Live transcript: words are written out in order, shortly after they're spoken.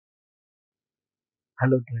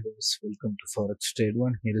Hello traders, welcome to Forex Trade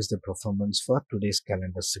 1. Here is the performance for today's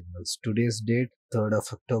calendar signals. Today's date 3rd of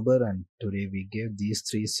October, and today we gave these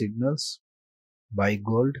three signals: buy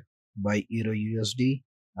gold, buy EURUSD,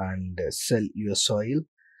 and sell USOIL.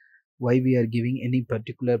 Why we are giving any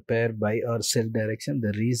particular pair buy or sell direction,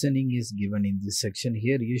 the reasoning is given in this section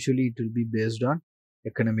here. Usually it will be based on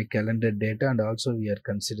economic calendar data, and also we are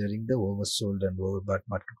considering the oversold and overbought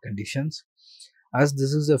market conditions. As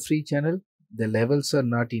this is a free channel, the levels are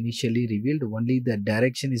not initially revealed, only the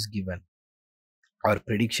direction is given. Our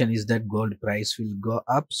prediction is that gold price will go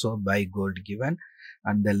up, so buy gold given,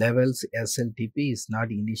 and the levels SLTP is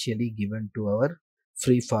not initially given to our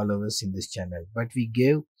free followers in this channel, but we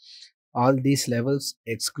gave all these levels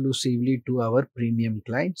exclusively to our premium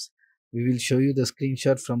clients. We will show you the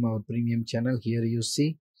screenshot from our premium channel. Here you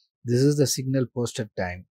see this is the signal posted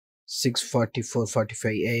time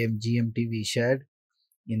 6:44:45 AM GMT we shared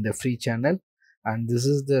in the free channel, and this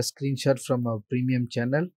is the screenshot from our premium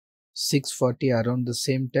channel 6:40 around the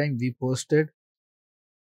same time we posted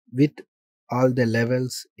with all the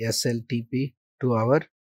levels SLTP to our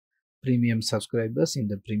premium subscribers in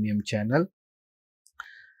the premium channel.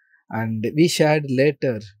 And we shared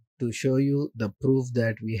later to show you the proof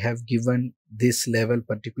that we have given this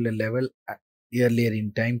particular level earlier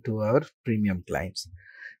in time to our premium clients.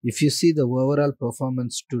 If you see the overall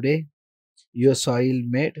performance today, USOIL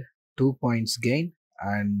made 2 points gain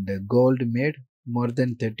and gold made more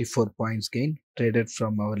than 34 points gain traded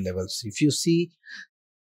from our levels. If you see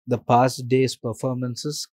the past days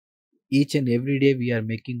performances, each and every day we are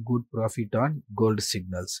making good profit on gold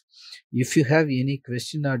signals. If you have any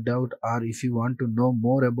question or doubt, or if you want to know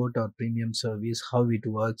more about our premium service, how it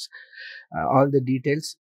works, all the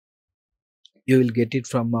details, you will get it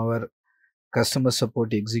from our customer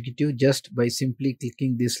support executive. Just by simply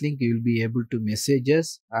clicking this link, you will be able to message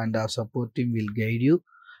us, and our support team will guide you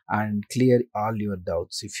and clear all your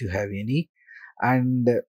doubts if you have any. And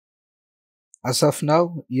as of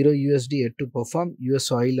now, EURUSD yet to perform.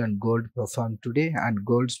 USOIL and gold performed today, and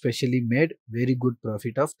gold specially made very good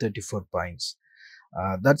profit of 34 points.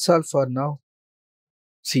 That's all for now.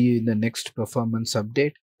 See you in the next performance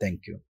update. Thank you.